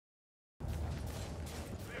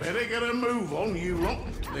Better get a move on, you lot.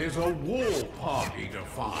 There's a war party to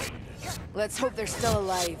find. Let's hope they're still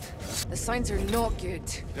alive. The signs are not good.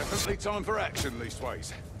 Definitely time for action,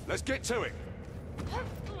 leastways. Let's get to it.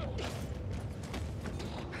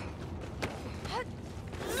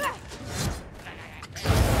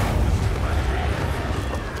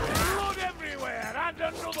 Blood everywhere, and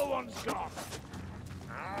another one's gone.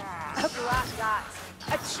 Like that.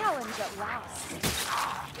 A challenge at last.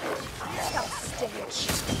 That stage.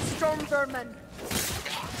 Storm vermin.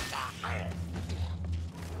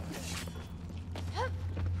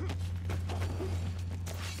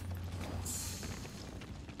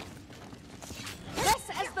 This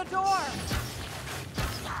is the door.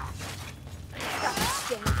 That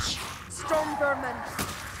stage. Storm vermin.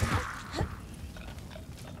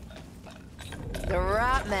 The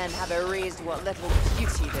rat men have erased what little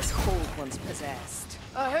beauty this hold once possessed.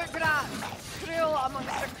 A hook rat. Cruel amongst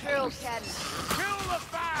the cruel kin. Kill the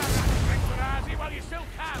fire, Rat, while you still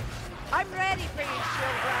can. I'm ready for you,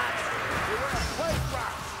 shield rat.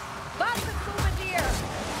 That's the bombardier.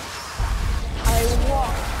 I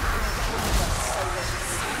walk into the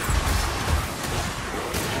silence.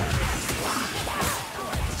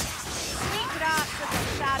 Sneak rats in the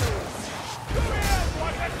shadows. Come here,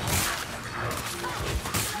 Watson.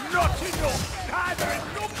 Not enough. Neither in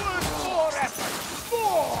numbers nor effort.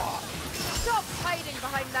 More. Stop hiding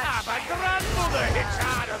behind that. My grandmother hits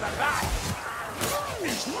harder than that.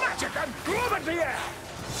 It's magic and globadier.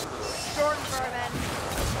 Storm vermin.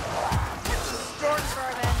 Storm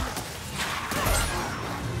vermin.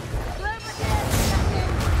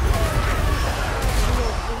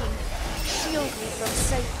 Shield me from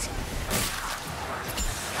sight.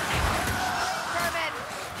 Vermin.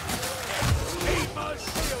 Keep my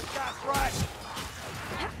shield, that's right.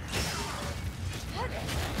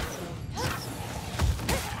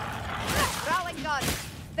 Rallying gun.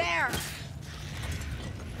 There.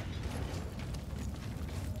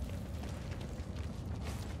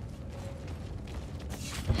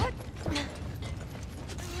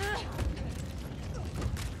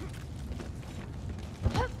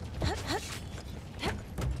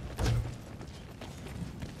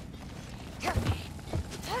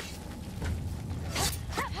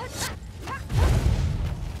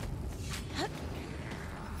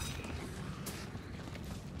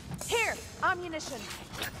 Here, ammunition.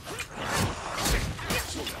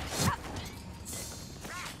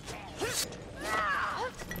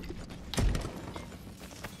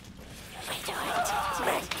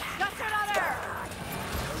 Got another.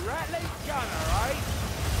 A rattling gunner, right?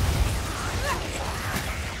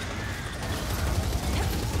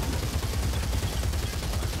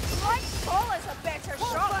 Light ball is a better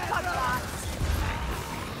shot, lads.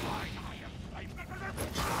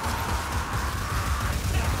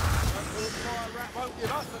 Fire rat won't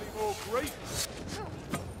give us any more grief.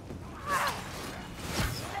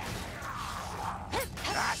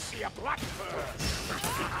 That's your blackbird.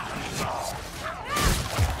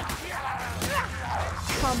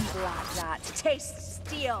 Come, black rat. Taste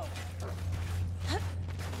steel.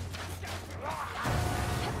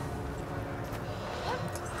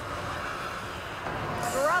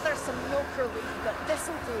 Rather some milker leaf, but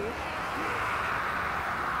this'll do.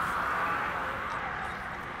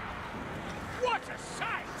 What a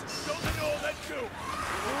sight! Doesn't all that do?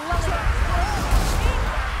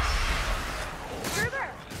 Further,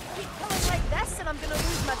 keep killing like this and I'm gonna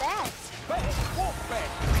lose my bet. What bet?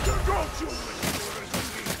 Don't you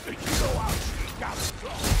think you know how she got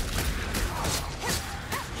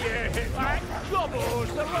yeah, like gobbles,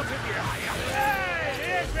 the lot of you. Hey,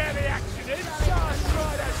 here's where the action is. Just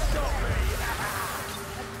try to stop me.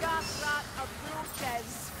 A gas rat approaches.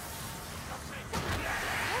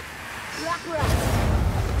 Black rat.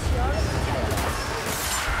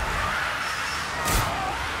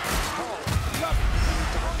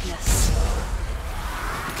 Darkness.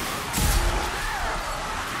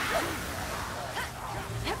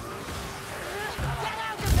 Get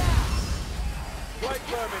out of there! White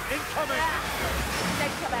vermin, incoming!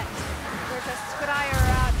 Think of it. There's a scryer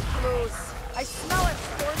rat close. I smell it,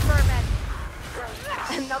 storm vermin.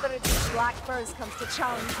 Another of these blackbirds comes to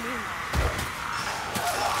challenge me.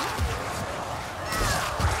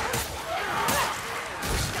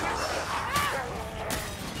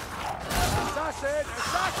 Assassin!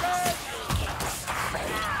 Assassin!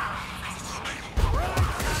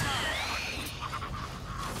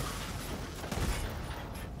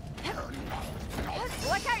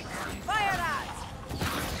 Look out! Fire rat!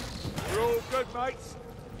 You're all good, mates.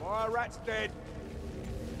 Fire rat's dead.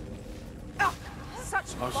 Oh,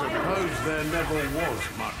 such I fire! suppose there never was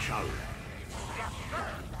much hope.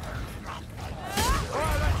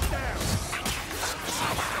 Fire rat's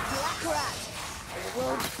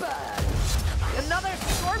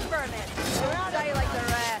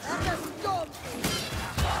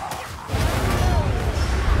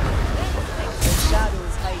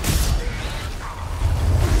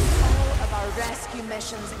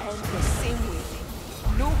seasons end the same way.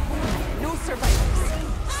 No hope, no survivors.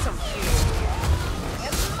 Some hero.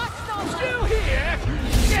 You must not still here?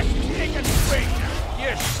 Just take a swing.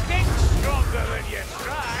 You stink stronger than you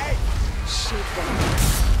try. Shake them.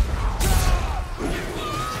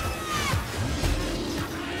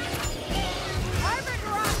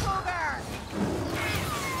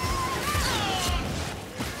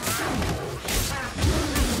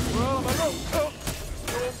 Well, my rope took.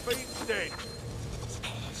 Your feet dead.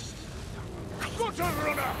 Gutter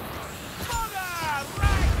runner! Mother!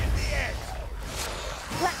 Right in the head!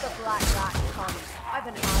 Let the black rat come. I've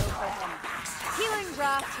an arrow for him. Healing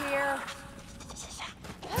draft here.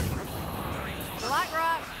 Black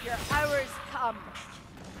rat, your hours come.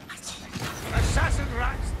 Assassin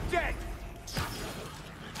rat's dead!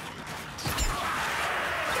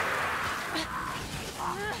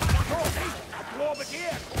 Absorb it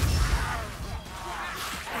here!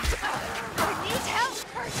 I need help,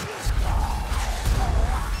 Percy!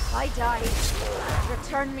 I died.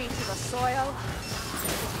 Return me to the soil.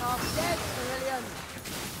 I'm dead, Cerulean.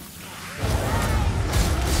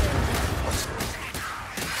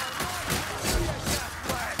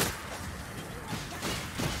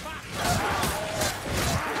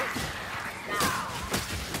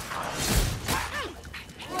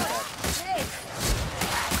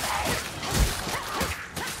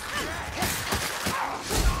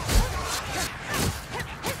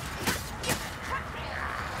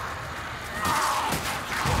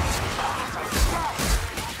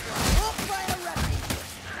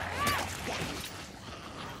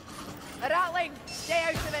 Ratling, stay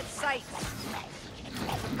out of its sight.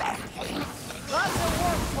 Lots of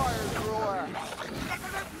warfires roar.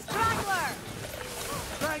 Strangler!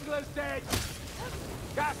 Strangler's dead!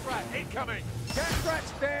 Gas rat incoming! Gas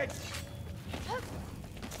rat's dead!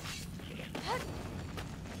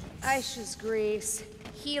 Aisha's grace.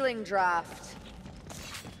 Healing draft.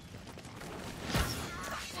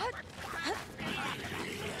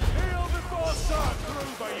 Heal before start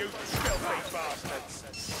Gruber, you filthy bastards!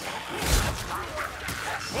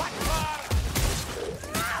 Black bar!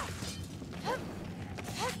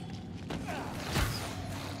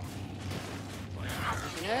 I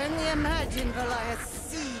can only imagine Goliath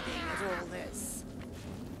seething at all this.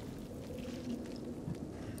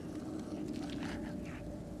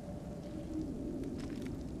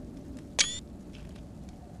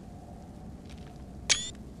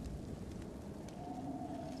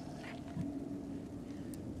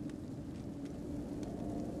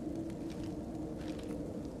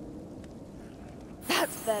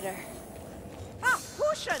 That's better. Ah,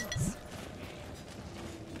 potions!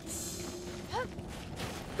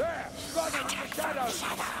 There! Running in the shadows!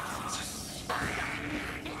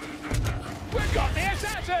 We've got the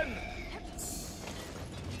assassin!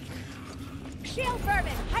 Shield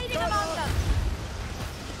vermin, hiding among them!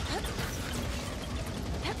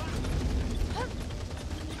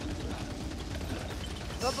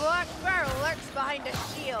 The black bear lurks behind a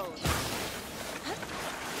shield.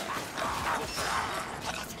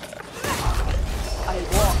 I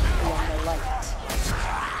walk along the light.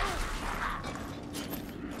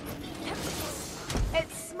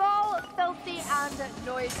 It's small, filthy, and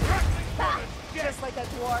noisy. Ah, just like a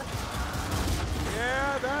dwarf.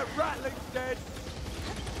 Yeah, that ratling's dead!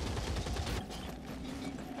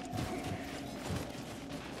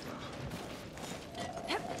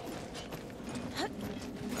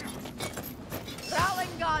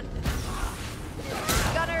 Rattling gun.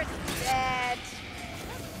 Gunner's dead.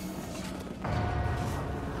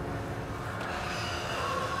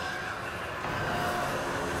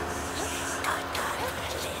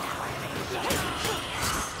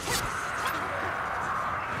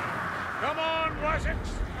 Come on, Wessex,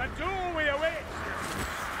 and do we await!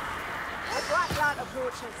 The black rat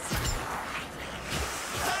approaches.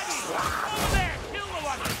 Daddy! Over there! Kill the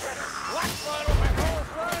one! Blackbird will make all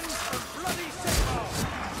friends and bloody signal!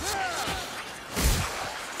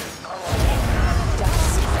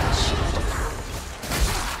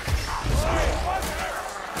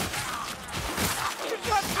 You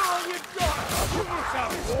got all you've got! Give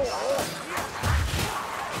yourself war!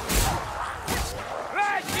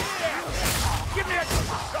 Right here! Give me a good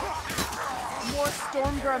shot! More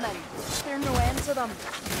storm vermin. There's no end to them.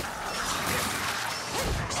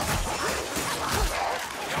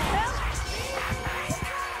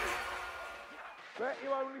 Bet you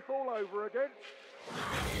only fall over again.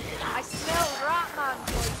 I smell ratman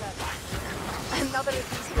poison. Another of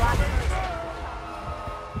these black birds.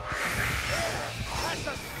 That's a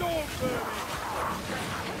storm vermin!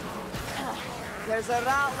 There's a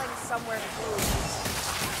rattling somewhere close.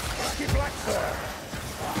 Lucky Blackbird!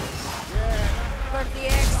 Yeah, For the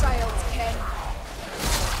exiles, Ken.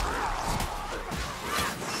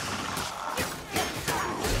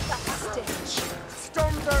 That stench.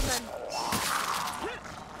 Storm vermin.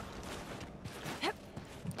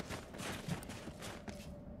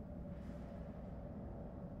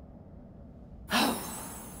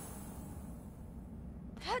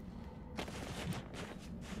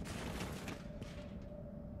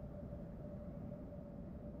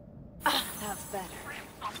 That's better.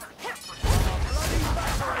 Bloody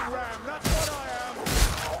battering ram, that's what I am!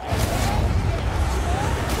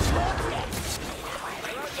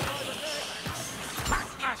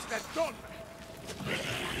 Master done!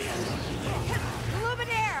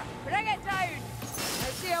 Luminaire, bring it down.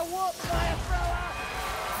 I see a warp fire thrower.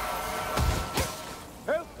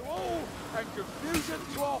 Health to all, and confusion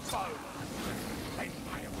to our foe!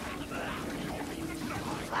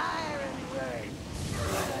 Fire and rain!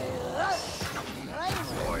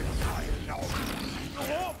 The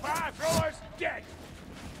warfare thrower's dead!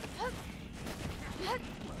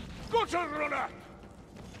 Gutter runner!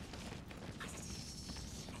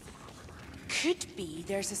 Could be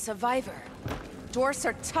there's a survivor. Dwarfs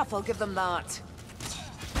are tough, I'll give them that.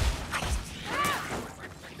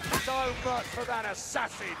 So much for that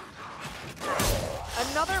assassin!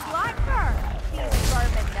 Another blackbird. These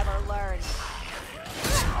vermin never learn.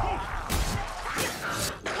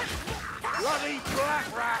 Bloody black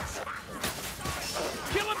rats!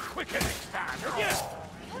 Kill them quicker next time, will you?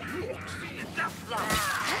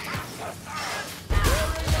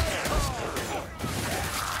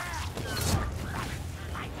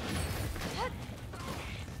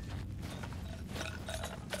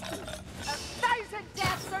 A thousand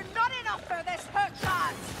deaths are not enough for this hook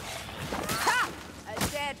dance. Ha! A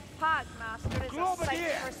dead pug master is a Globber sight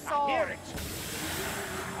here! for I sore. hear it!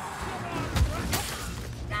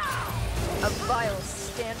 A vile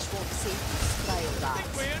stench won't save you, style that.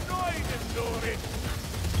 We're annoyed and Dory!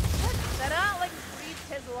 The ratling breathed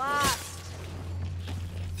his last.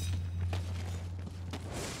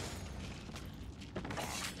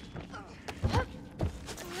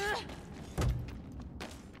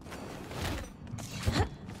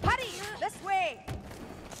 Hurry! This way!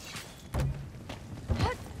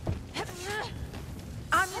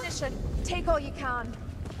 Ammunition! Take all you can.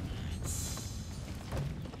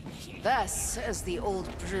 This is the old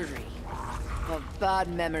brewery. I've bad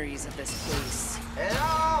memories of this place.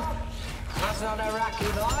 Hello! That's not a Iraqi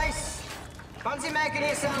voice. Fancy making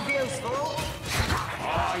yourself useful?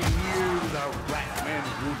 I knew the rat men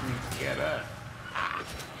wouldn't get her.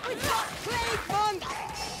 We've got plague monk!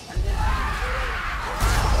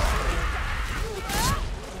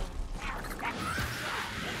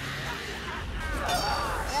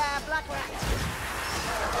 Black rat.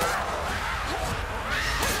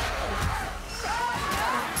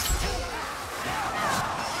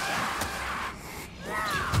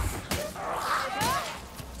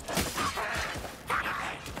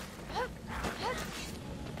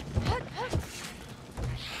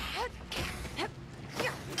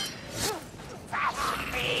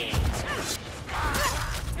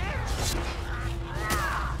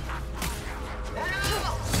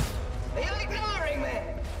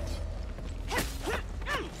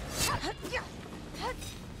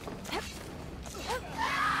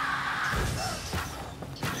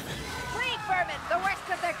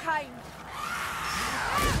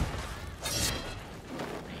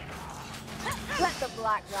 Let the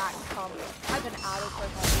black rat come. I've an arrow for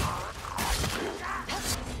him.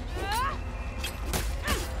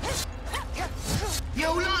 You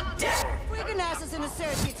lot dead! Freeganassus and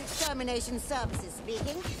Associates Extermination Services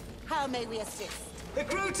speaking. How may we assist? The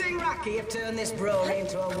Grooting Raki have turned this brewery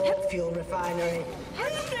into a warp fuel refinery.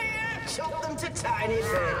 Chop them to tiny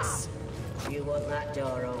bits. You want that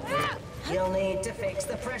door open? You'll need to fix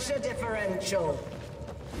the pressure differential.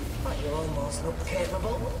 But you almost look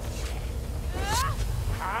capable.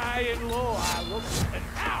 High and low I looked, and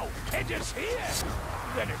now Kedda's here.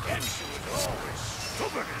 Then again, she was always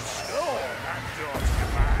stubborn as stone, that daughter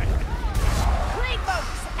of mine. Plague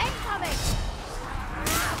boats incoming!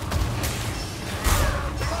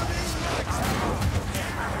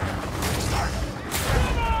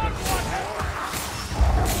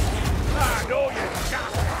 I know you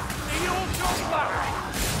just. You don't lie.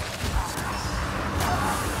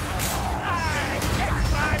 I get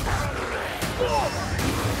my brother. Whoa!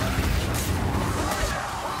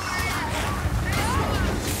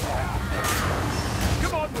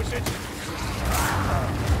 Come on, wizard.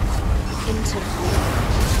 Into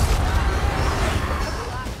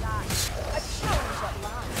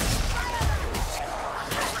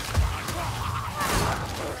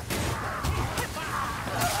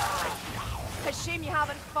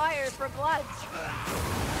and fire for blood.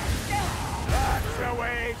 That's the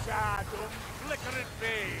way, Shadow. Flicker and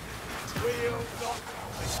fade. We'll not.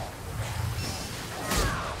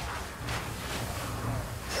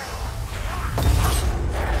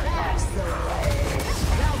 That's the way.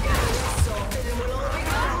 Now get this sorted and we'll all be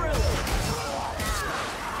through.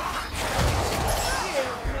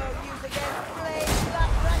 No use against flames,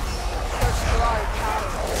 black rugby. First blood,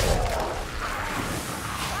 Carol.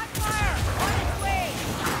 Blackfire! On its way!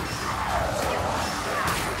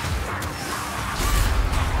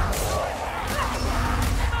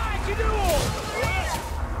 I can do all.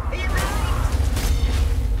 Are you right?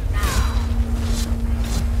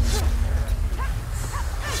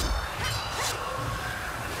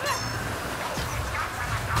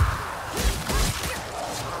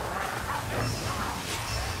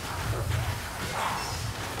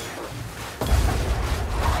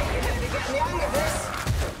 You're gonna be getting the hang of this.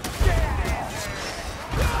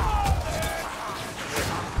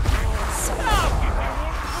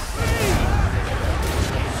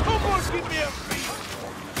 Someone give me a free.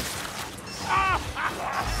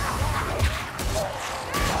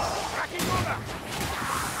 Cracking over.